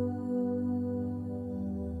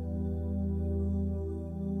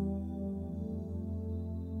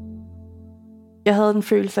 Jeg havde en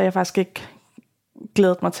følelse af, at jeg faktisk ikke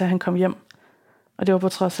glædede mig til, at han kom hjem. Og det var på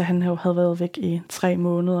trods af, at han havde været væk i 3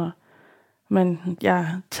 måneder. Men jeg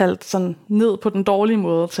talte sådan ned på den dårlige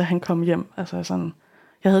måde, til han kom hjem. Altså sådan,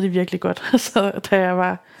 jeg havde det virkelig godt, så, da jeg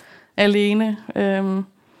var alene.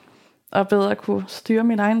 Og bedre kunne styre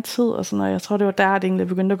min egen tid. Og sådan, og jeg tror, det var der, det egentlig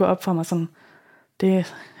begyndte at gå op for mig. Sådan, det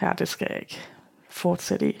skal jeg ikke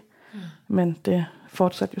fortsætte i. Men det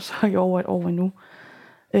fortsatte jo så i over et år endnu.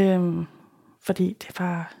 Fordi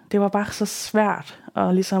det var bare så svært.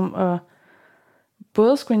 Og ligesom at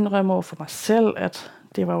både skulle indrømme over for mig selv, at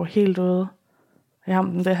det var jo helt ude af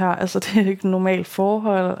ham, det her. Altså, det er ikke et normalt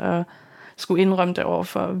forhold, og skulle indrømme det over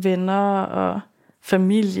for venner og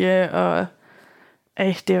familie, og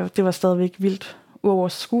det var stadigvæk vildt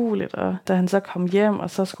uoverskueligt. Og da han så kom hjem, og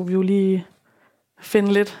så skulle vi jo lige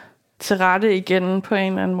finde lidt til rette igen på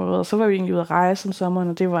en eller anden måde. Og så var vi egentlig ude at rejse om sommeren,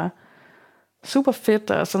 og det var super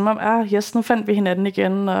fedt. Og sådan, nu fandt vi hinanden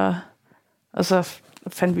igen, og så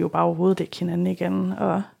fandt vi jo bare overhovedet ikke hinanden igen.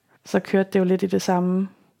 Og så kørte det jo lidt i det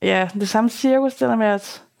samme cirkus, det der med,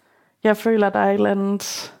 at jeg føler, at der er et eller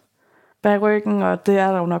andet bag ryggen, og det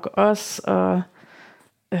er der jo nok også. Og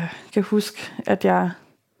kan huske, at jeg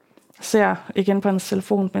ser igen på hans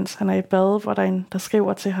telefon, mens han er i bad, hvor der er en, der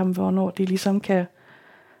skriver til ham, hvornår de ligesom kan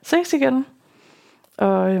ses igen.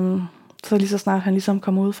 Og så lige så snart han ligesom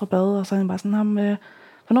kommer ud fra badet, og så er han bare sådan,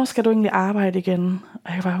 hvornår skal du egentlig arbejde igen? Og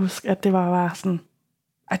jeg kan bare huske, at det var bare sådan,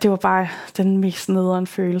 at det var bare den mest nederen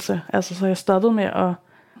følelse. Altså, så jeg stoppede med at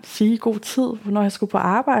sige god tid, hvornår jeg skulle på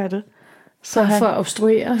arbejde. Så for at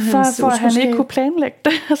obstruere for at han ikke kunne planlægge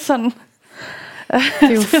det. Sådan. Det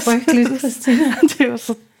er jo frygteligt, Christina. Det er jo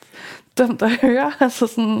så dumt at høre, altså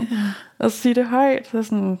sådan, at sige det højt. Så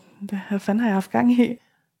sådan, hvad fanden har jeg haft gang i?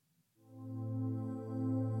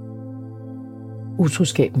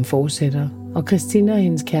 Utroskaben fortsætter, og Christina og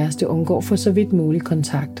hendes kæreste undgår for så vidt mulig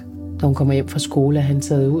kontakt. Da hun kommer hjem fra skole, er han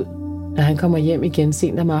taget ud. Når han kommer hjem igen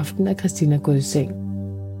sent om aftenen, er Christina gået i seng.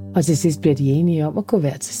 Og til sidst bliver de enige om at gå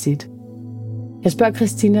hver til sit. Jeg spørger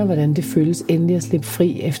Christina, hvordan det føles endelig at slippe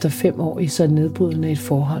fri efter 5 år i så nedbrydende et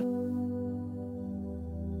forhold.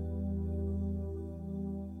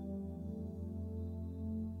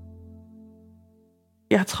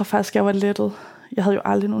 Jeg tror faktisk, jeg var lettet. Jeg havde jo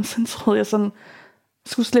aldrig nogensinde troet, jeg sådan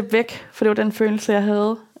skulle slippe væk, for det var den følelse, jeg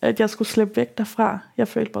havde, at jeg skulle slippe væk derfra. Jeg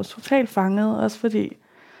følte mig totalt fanget, også fordi,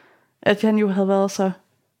 at han jo havde været så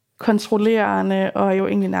kontrollerende, og jo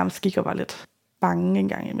egentlig nærmest gik og var lidt bange en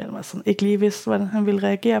gang imellem, og sådan ikke lige vidste, hvordan han ville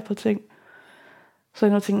reagere på ting. Så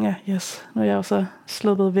nu tænkte jeg, yes, nu er jeg jo så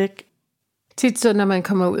sluppet væk. Tit så, når man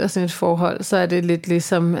kommer ud af sådan et forhold, så er det lidt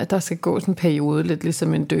ligesom, at der skal gå sådan en periode, lidt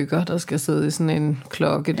ligesom en dykker, der skal sidde i sådan en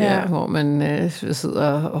klokke der, hvor man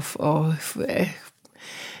sidder og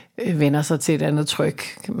vender sig til et andet tryk,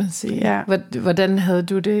 kan man sige. Ja. Hvordan havde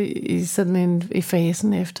du det i sådan i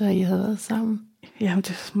fasen efter, at I havde været sammen? Jamen, det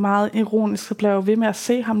er meget ironisk, så blev jeg jo ved med at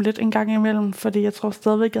se ham lidt en gang imellem, fordi jeg tror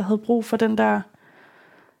stadigvæk, jeg havde brug for den der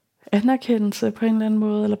anerkendelse på en eller anden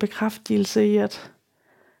måde, eller bekræftelse i, at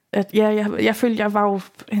jeg følte, jeg var jo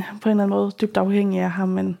på en eller anden måde dybt afhængig af ham,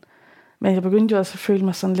 men jeg begyndte jo også at føle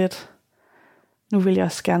mig sådan lidt, nu vil jeg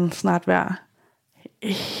også gerne snart være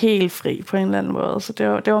helt fri på en eller anden måde. Så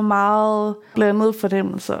det var meget blandet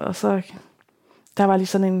fornemmelser, og så der var lige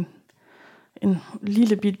sådan en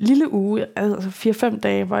lille uge, altså 4-5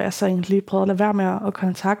 dage, hvor jeg så egentlig prøvede at lade være med at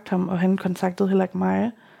kontakte ham, og han kontaktede heller ikke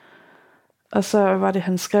mig. Og så var det,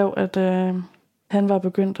 han skrev, at han var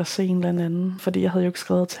begyndt at se en eller anden, fordi jeg havde jo ikke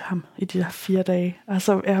skrevet til ham i de der 4 dage.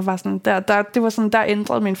 Altså jeg var sådan, det var sådan, der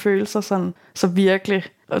ændrede mine følelser sådan, så virkelig,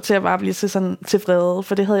 og til at bare blive sådan tilfreds,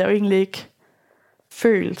 for det havde jeg jo egentlig ikke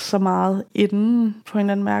følt så meget inden på en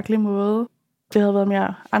eller anden mærkelig måde. Det havde været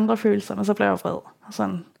mere andre følelser, men så blev jeg vred og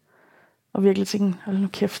sådan. Og virkelig tænkte, hold nu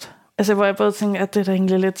kæft. Altså, hvor jeg både tænkte, at det er da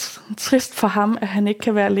egentlig lidt trist for ham, at han ikke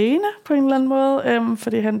kan være alene på en eller anden måde.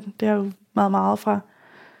 Fordi det er jo meget fra,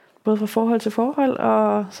 både fra forhold til forhold,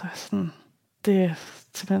 og så sådan, det er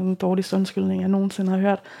simpelthen den dårligste undskyldning, jeg nogensinde har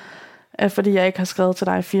hørt. At fordi jeg ikke har skrevet til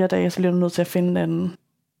dig i 4 dage, så bliver du nødt til at finde den anden.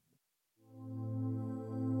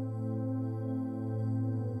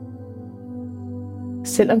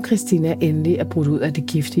 Selvom Christina endelig er brudt ud af det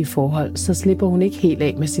giftige forhold, så slipper hun ikke helt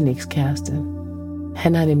af med sin ekskæreste.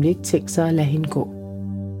 Han har nemlig ikke tænkt sig at lade hende gå.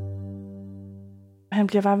 Han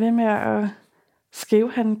bliver bare ved med at skrive,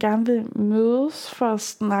 at han gerne vil mødes for at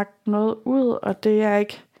snakke noget ud, og det er jeg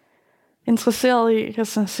ikke interesseret i. Jeg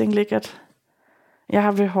synes egentlig ikke, at jeg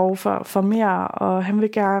har behov for mere, og han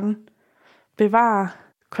vil gerne bevare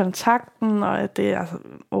kontakten, og at det er altså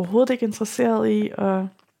overhovedet ikke interesseret i, og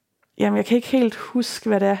jamen, jeg kan ikke helt huske,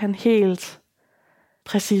 hvad det er, han helt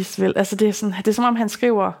præcis vil. Altså, det er som om, han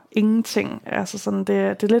skriver ingenting. Altså, sådan,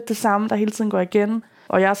 det er lidt det samme, der hele tiden går igen.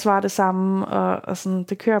 Og jeg svarer det samme, og sådan,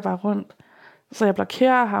 det kører bare rundt. Så jeg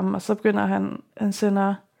blokerer ham, og så begynder han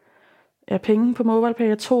sender penge på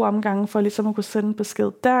MobilePay 2 omgange, for ligesom at kunne sende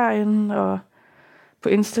besked derinde, og på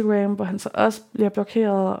Instagram, hvor han så også bliver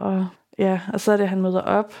blokeret. Og så er det, han møder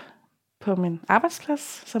op på min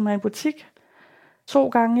arbejdsplads, som er en butik, 2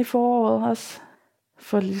 gange i foråret også,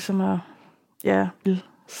 for ligesom at,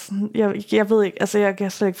 jeg ved ikke, altså jeg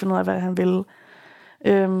kan slet ikke finde ud af, hvad han vil.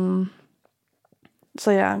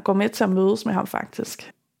 Så jeg går med til at mødes med ham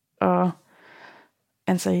faktisk, og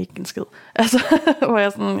han sagde ikke en skid. Altså, hvor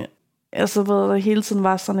jeg sådan, altså ved der hele tiden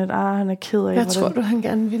var sådan et, han er ked af. Hvad tror du, han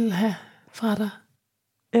gerne ville have fra dig?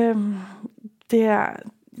 Det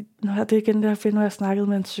er igen det her finde, når jeg snakkede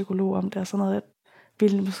med en psykolog om det, er sådan noget, at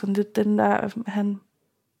ville sådan lidt den der, han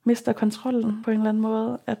mister kontrollen på en eller anden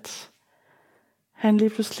måde, at han lige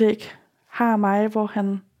pludselig ikke har mig, hvor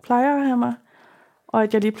han plejer at have mig, og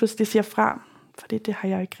at jeg lige pludselig siger fra, fordi det har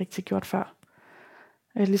jeg ikke rigtig gjort før.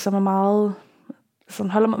 Jeg ligesom er meget,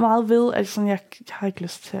 sådan holder mig meget ved, at sådan, jeg har ikke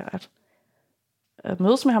lyst til at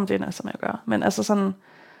mødes med ham, det er som jeg gør. Men altså sådan,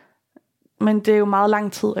 men det er jo meget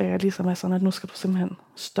lang tid, at jeg ligesom er sådan, at nu skal du simpelthen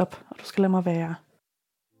stoppe, og du skal lade mig være.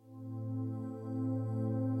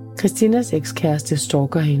 Christinas ekskæreste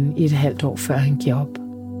stalker hende i et halvt år, før han giver op.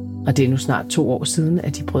 Og det er nu snart 2 år siden,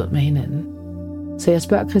 at de brød med hinanden. Så jeg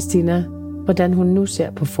spørger Christina, hvordan hun nu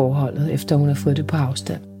ser på forholdet, efter hun har fået det på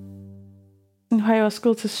afstand. Nu har jeg også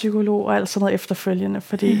gået til psykolog og alt sådan noget efterfølgende,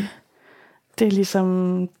 fordi det er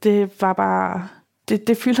ligesom, det var bare,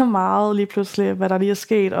 det fylder meget lige pludselig, hvad der lige er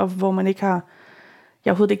sket, og hvor man ikke har,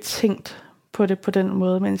 jeg har overhovedet ikke tænkt på det på den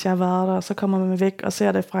måde, mens jeg har været der, og så kommer man væk og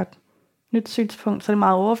ser det fra et nyt synspunkt, så er det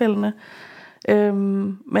meget overvældende.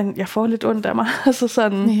 Men jeg får lidt ondt af mig. Altså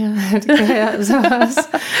sådan. Ja, det kan jeg altså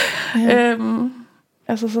også. Ja.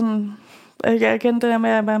 Altså sådan, igen det der med,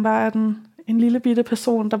 at man bare er en lille bitte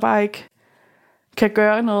person, der bare ikke kan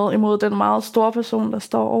gøre noget imod den meget store person, der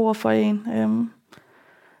står over for en.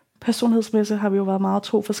 Personlighedsmæssigt har vi jo været meget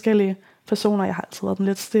 2 forskellige personer. Jeg har altid været den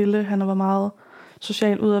lidt stille. Han har været meget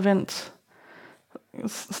socialt udadvendt.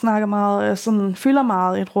 Snakker meget, sådan, fylder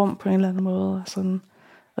meget i et rum på en eller anden måde. Sådan.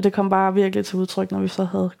 Og det kom bare virkelig til udtryk, når vi så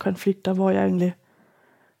havde konflikter, hvor jeg egentlig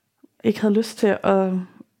ikke havde lyst til at...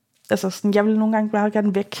 Altså sådan, jeg ville nogle gange bare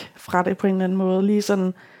gerne væk fra det på en eller anden måde. Lige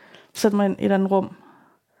sådan sætte mig ind i et andet rum.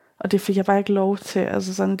 Og det fik jeg bare ikke lov til.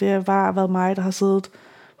 Altså sådan, det har bare været mig, der har siddet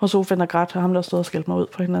på sofaen og grædt, og ham, der stod og skældte mig ud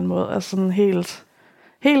på en eller anden måde. Altså sådan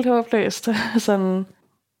helt håbløst. Sådan.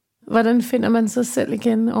 Hvordan finder man sig selv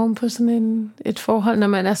igen oven på sådan et forhold, når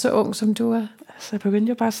man er så ung, som du er? Altså, jeg begyndte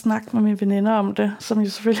jo bare at snakke med mine veninder om det, som jo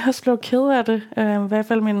selvfølgelig også blev ked af det. I hvert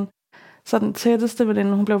fald min sådan tætteste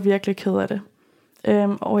veninde, hun blev virkelig ked af det.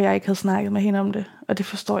 Og jeg ikke havde snakket med hende om det. Og det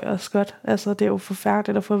forstår jeg også godt. Altså, det er jo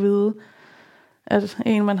forfærdeligt at få at vide, at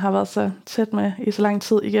en, man har været så tæt med i så lang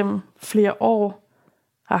tid igennem flere år,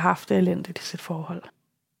 har haft det elendigt i sit forhold.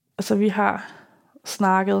 Altså, vi har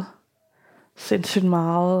snakket sindssygt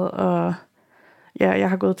meget, og ja, jeg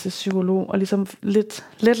har gået til psykolog, og ligesom lidt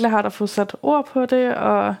lært at få sat ord på det,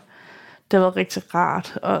 og det har været rigtig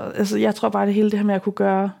rart. Og altså, jeg tror bare, det hele det her med at kunne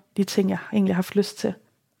gøre de ting, jeg egentlig har haft lyst til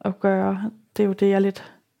at gøre, det er jo det, jeg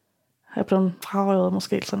lidt er blevet frarøvet,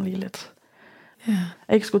 måske sådan lige lidt. Ja.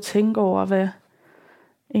 Jeg ikke skulle tænke over, hvad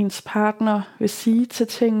ens partner vil sige til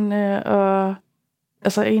tingene, og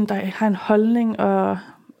altså en, der har en holdning, og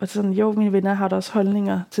sådan, jo, mine venner har da også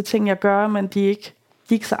holdninger til ting, jeg gør, men de er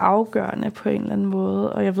ikke så afgørende på en eller anden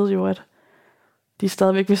måde, og jeg ved jo, at de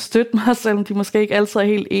stadigvæk vil støtte mig, selvom de måske ikke altid er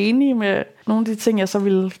helt enige med nogle af de ting, jeg så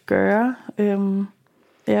ville gøre.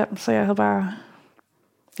 Ja, så jeg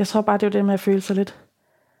tror bare, det er jo det med at føle sig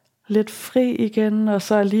lidt fri igen, og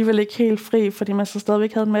så alligevel ikke helt fri, fordi man så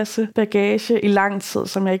stadigvæk havde en masse bagage i lang tid,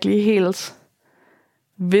 som jeg ikke lige helt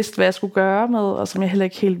vidste, hvad jeg skulle gøre med, og som jeg heller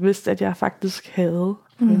ikke helt vidste, at jeg faktisk havde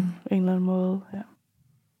på en eller anden måde. Ja,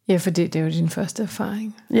 ja, for det er jo din første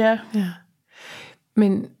erfaring. Ja.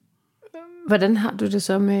 Men hvordan har du det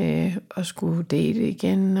så med at skulle date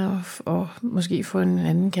igen, og måske få en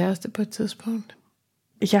anden kæreste på et tidspunkt?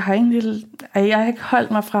 Jeg har ikke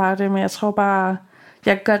holdt mig fra det, men jeg tror bare,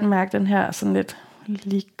 jeg kan godt mærke den her sådan lidt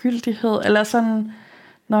ligegyldighed, eller sådan,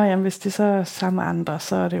 jamen, hvis det så er sammen med andre,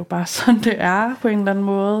 så er det jo bare sådan, det er på en eller anden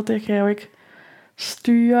måde. Det kan jeg jo ikke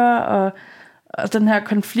styre, og den her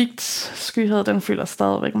konfliktskyhed, den fylder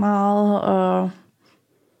stadigvæk meget, og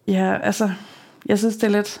ja, altså, jeg synes, det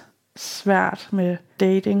er lidt svært med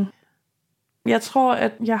dating. Jeg tror,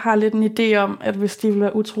 at jeg har lidt en idé om, at hvis de vil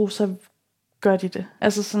være utro, så gør de det.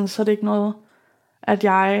 Altså sådan, så er det ikke noget, at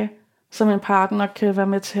jeg som en partner kan være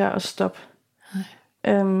med til at stoppe.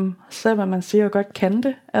 Selvom man siger jo godt kan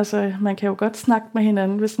det. Altså, man kan jo godt snakke med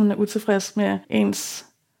hinanden, hvis man er utilfreds med ens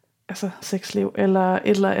sexliv eller et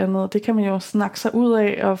eller andet. Det kan man jo snakke sig ud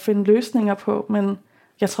af og finde løsninger på, men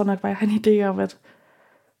jeg tror nok bare, jeg har en idé om, at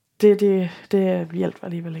det hjælper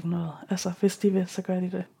alligevel ikke noget. Altså, hvis de vil, så gør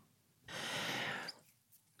de det.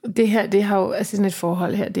 Det har jo, altså sådan et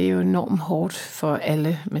forhold her, det er jo enormt hårdt for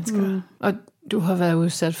alle mennesker. Og du har været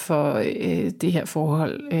udsat for det her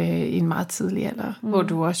forhold i en meget tidlig alder, hvor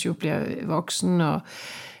du også jo bliver voksen og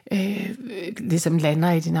ligesom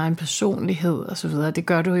lander i din egen personlighed og så videre. Det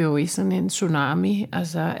gør du jo i sådan en tsunami,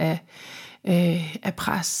 altså af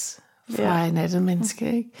pres fra en anden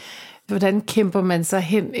menneske, ikke? Hvordan kæmper man sig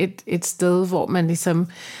hen et sted, hvor man ligesom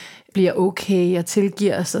bliver okay og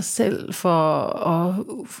tilgiver sig selv for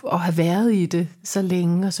at have været i det så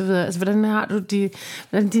længe og så videre. Altså, hvordan har du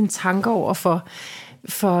hvordan dine tanker over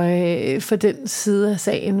for den side af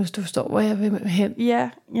sagen, hvis du forstår, hvor jeg vil hen? Ja,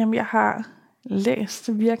 jamen jeg har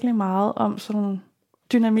læst virkelig meget om sådan nogle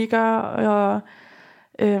dynamikker, og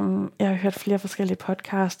jeg har hørt flere forskellige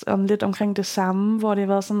podcasts om lidt omkring det samme, hvor det har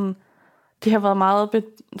været sådan, det har været meget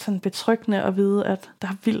sådan betryggende at vide, at der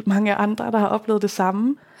er vildt mange andre, der har oplevet det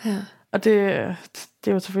samme. Ja. Og det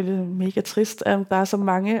er jo selvfølgelig mega trist, at der er så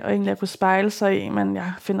mange, og egentlig at kunne spejle sig i, men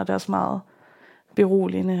jeg finder det også meget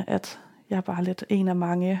beroligende, at jeg er bare lidt en af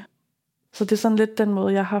mange. Så det er sådan lidt den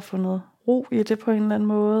måde, jeg har fundet ro i det på en eller anden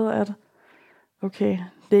måde, at okay,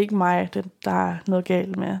 det er ikke mig, der er noget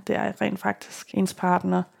galt med. Det er rent faktisk ens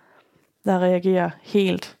partner, der reagerer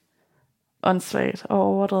helt åndssvagt og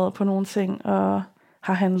overdrevet på nogle ting, og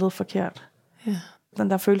har handlet forkert. Ja. Den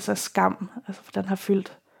der følelse af skam, altså den har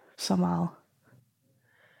fyldt så meget.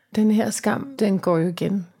 Den her skam, den går jo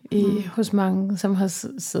igen hos mange, som har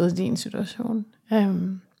siddet i din situation.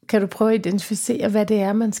 Kan du prøve at identificere, hvad det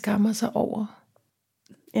er, man skammer sig over?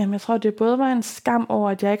 Jamen, jeg tror, det både var en skam over,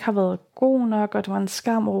 at jeg ikke har været god nok, og det var en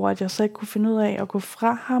skam over, at jeg så ikke kunne finde ud af at gå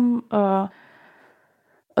fra ham,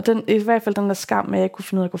 og den, i hvert fald den der skam med, at jeg ikke kunne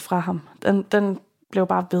finde ud af at gå fra ham, den blev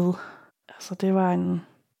bare ved. Altså, det var en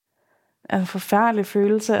forfærdelig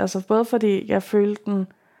følelse, altså både fordi jeg følte den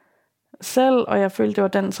selv, og jeg følte, det var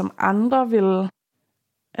den, som andre ville,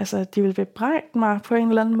 altså de ville bebrejde mig på en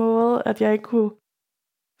eller anden måde, at jeg ikke kunne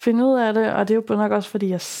finde ud af det, og det er jo nok også, fordi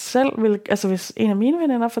jeg selv ville, altså hvis en af mine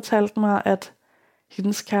veninder fortalte mig, at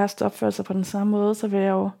hendes kæreste opførte sig på den samme måde, så ville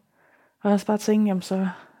jeg jo også bare tænke, jamen så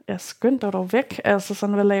skynd dig dog væk, altså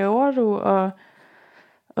sådan, hvad laver du, og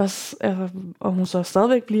også, altså, og hun så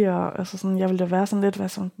stadigvæk bliver, altså sådan, jeg ville da være sådan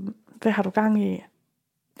lidt, hvad har du gang i?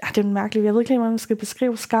 Ja, det er en mærkelig, jeg ved ikke, hvordan man skal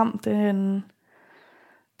beskrive skam, det er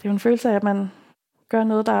jo en følelse af, at man gør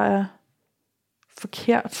noget, der er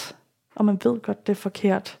forkert, og man ved godt, det er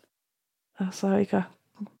forkert, og så ikke at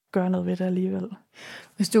gøre noget ved det alligevel.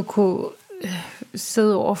 Hvis du kunne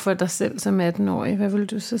sidde over for dig selv som 18-årig, hvad vil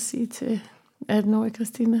du så sige til 18-årig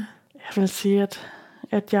Christina? Jeg vil sige,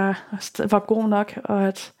 at jeg var god nok,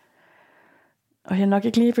 og jeg nok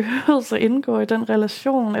ikke lige behøvede at indgå i den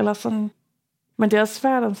relation, eller sådan. Men det er også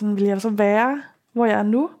svært, om sådan, vil jeg så være, hvor jeg er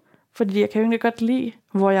nu? Fordi jeg kan jo egentlig godt lide,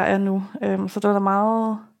 hvor jeg er nu. Så der er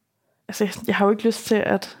meget. Altså, jeg har jo ikke lyst til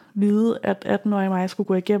at vide, at 18-årige mig skulle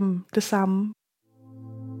gå igennem det samme.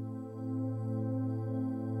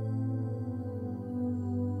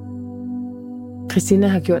 Christina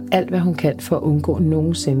har gjort alt, hvad hun kan for at undgå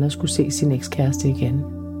nogensinde at skulle se sin ekskæreste igen.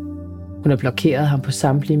 Hun har blokeret ham på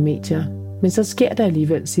samtlige medier, men så sker der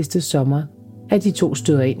alligevel sidste sommer, at de to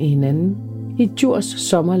støder ind i hinanden i Djurs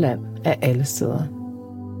sommerland af alle steder.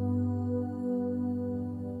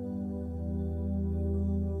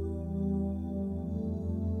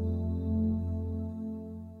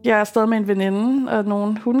 Jeg er stadig med en veninde og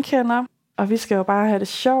nogen hun kender, og vi skal jo bare have det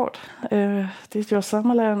sjovt. Det er jo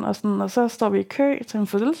sommerland, og så står vi i kø til en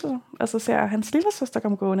fødselse, og så ser jeg hans lille søster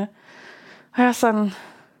komme gående. Og jeg er sådan,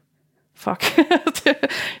 fuck,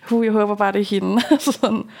 jeg håber bare, det er hende.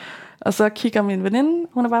 Og så kigger min veninde,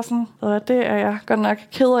 hun er bare sådan, det er jeg godt nok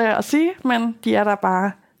ked af at sige, men de er der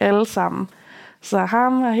bare alle sammen. Så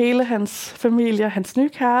ham og hele hans familie, hans nye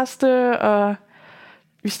kæreste, og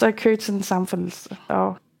vi står i kø til den samme fødselse.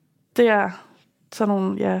 Og det er sådan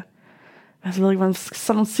nogle, jeg ved ikke,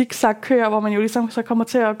 sådan nogle zigzag-køer, hvor man jo ligesom så kommer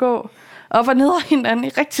til at gå op og ned af hinanden i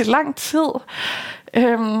rigtig lang tid.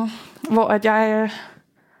 Hvor at jeg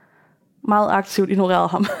meget aktivt ignorerede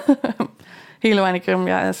ham. Hele vejen igennem,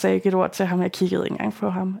 jeg sagde ikke et ord til ham, jeg kiggede ikke engang på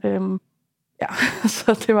ham.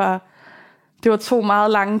 Så det var 2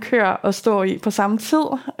 meget lange køer at stå i på samme tid,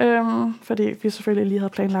 fordi vi selvfølgelig lige havde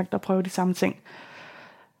planlagt at prøve de samme ting.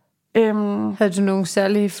 Havde du nogle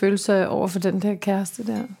særlige følelser over for den der kæreste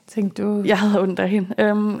der? Tænkte du? Jeg havde ondt af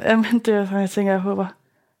hende. Men det er, jeg tænker, jeg håber,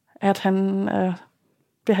 at han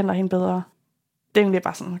behandler hende bedre. Det er egentlig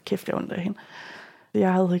bare sådan, kæft, jeg ondt af hende.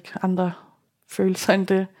 Jeg havde ikke andre følelser end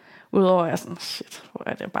det, udover at jeg sådan, shit, hvor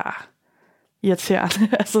er det bare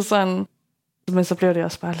irriterende. Altså sådan, men så blev det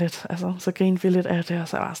også bare lidt, altså så grinede vi lidt af det, og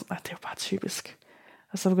så var sådan, det er jo bare typisk.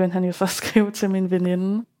 Og så begyndte han jo så at skrive til min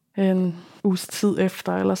veninde en uges tid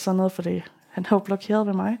efter, eller sådan noget, fordi han havde blokeret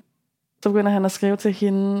ved mig. Så begynder han at skrive til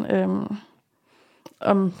hende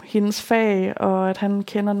om hendes fag, og at han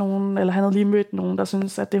kender nogen, eller han havde lige mødt nogen, der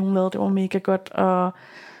synes at det hun lavede, det var mega godt.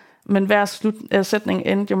 Men hver sætning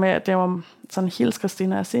endte jo med, at det var sådan, hils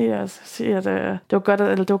Christina, at sige, at det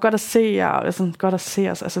var godt at se jer, og sådan, godt at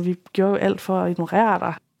se os. Altså, vi gjorde jo alt for at ignorere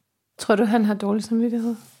dig. Tror du, han har dårlig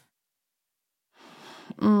samvittighed?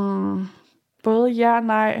 Både ja og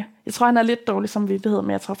nej. Jeg tror, han har lidt dårlig samvittighed,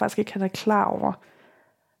 men jeg tror faktisk ikke, han er klar over,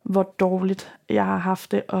 hvor dårligt jeg har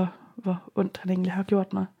haft det, og hvor ondt han egentlig har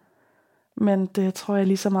gjort mig. Men det tror jeg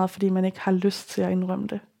lige så meget, fordi man ikke har lyst til at indrømme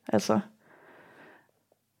det. Altså,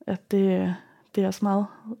 at det er også meget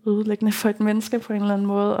ødelæggende for et menneske på en eller anden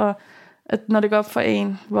måde, og at når det går op for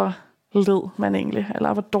en, hvor led man egentlig,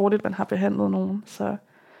 eller hvor dårligt man har behandlet nogen, så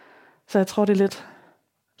jeg tror, det er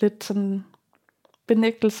lidt sådan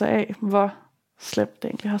benægtelse af, hvor slemt det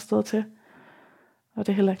egentlig har stået til. Og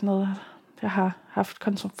det er heller ikke noget, jeg har haft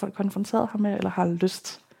konfronteret ham med, eller har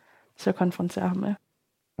lyst til at konfrontere ham med.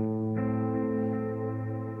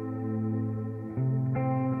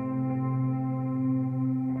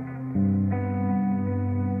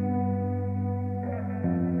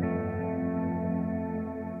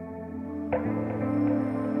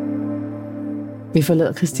 Vi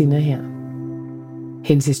forlader Christina her.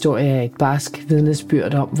 Hendes historie er et barsk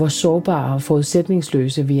vidnesbyrd om, hvor sårbare og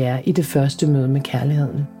forudsætningsløse vi er i det første møde med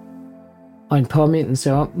kærligheden. Og en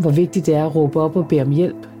påmindelse om, hvor vigtigt det er at råbe op og bede om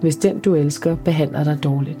hjælp, hvis den du elsker behandler dig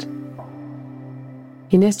dårligt.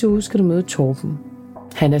 I næste uge skal du møde Torben.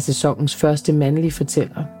 Han er sæsonens første mandlige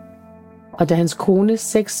fortæller. Og da hans kone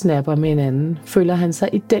sexsnapper med en anden, føler han sig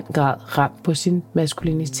i den grad ramt på sin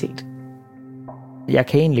maskulinitet. Jeg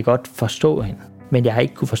kan egentlig godt forstå hende, men jeg har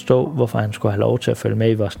ikke kunne forstå, hvorfor han skulle have lov til at følge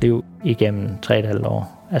med i vores liv igennem 3,5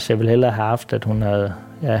 år. Altså jeg ville hellere have haft, at hun havde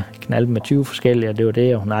knaldet med 20 forskellige, og det var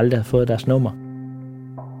det, og hun aldrig havde fået deres nummer.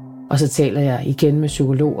 Og så taler jeg igen med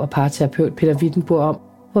psykolog og parterapeut Peter Wittenburg om,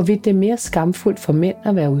 hvorvidt det er mere skamfuldt for mænd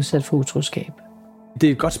at være udsat for utroskab. Det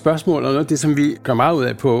er et godt spørgsmål, og noget af det, som vi gør meget ud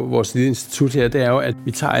af på vores lille institut her, det er jo, at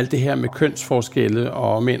vi tager alt det her med kønsforskelle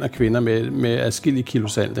og mænd og kvinder med adskillige kilo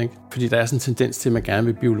salt, ikke? Fordi der er sådan en tendens til, at man gerne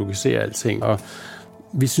vil biologisere alting, og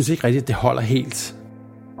vi synes ikke rigtigt, at det holder helt.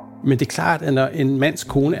 Men det er klart, at når en mands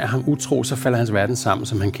kone er ham utro, så falder hans verden sammen,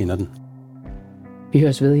 som han kender den. Vi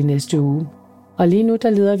høres ved i næste uge. Og lige nu, der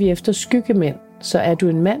leder vi efter skyggemænd. Så er du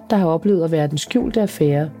en mand, der har oplevet at være den skjulte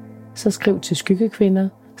affære, så skriv til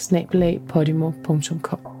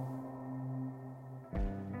skyggekvinder@podimo.com.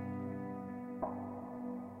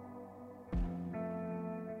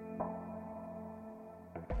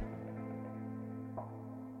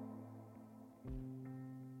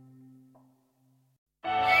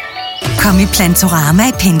 Kom i Plantorama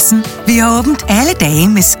i Pinsen. Vi har åbent alle dage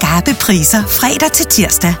med skarpe priser fredag til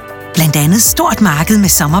tirsdag. Blandt andet stort marked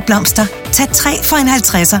med sommerblomster. Tag 3 for en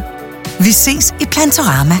 50'er. Vi ses i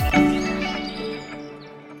Plantorama.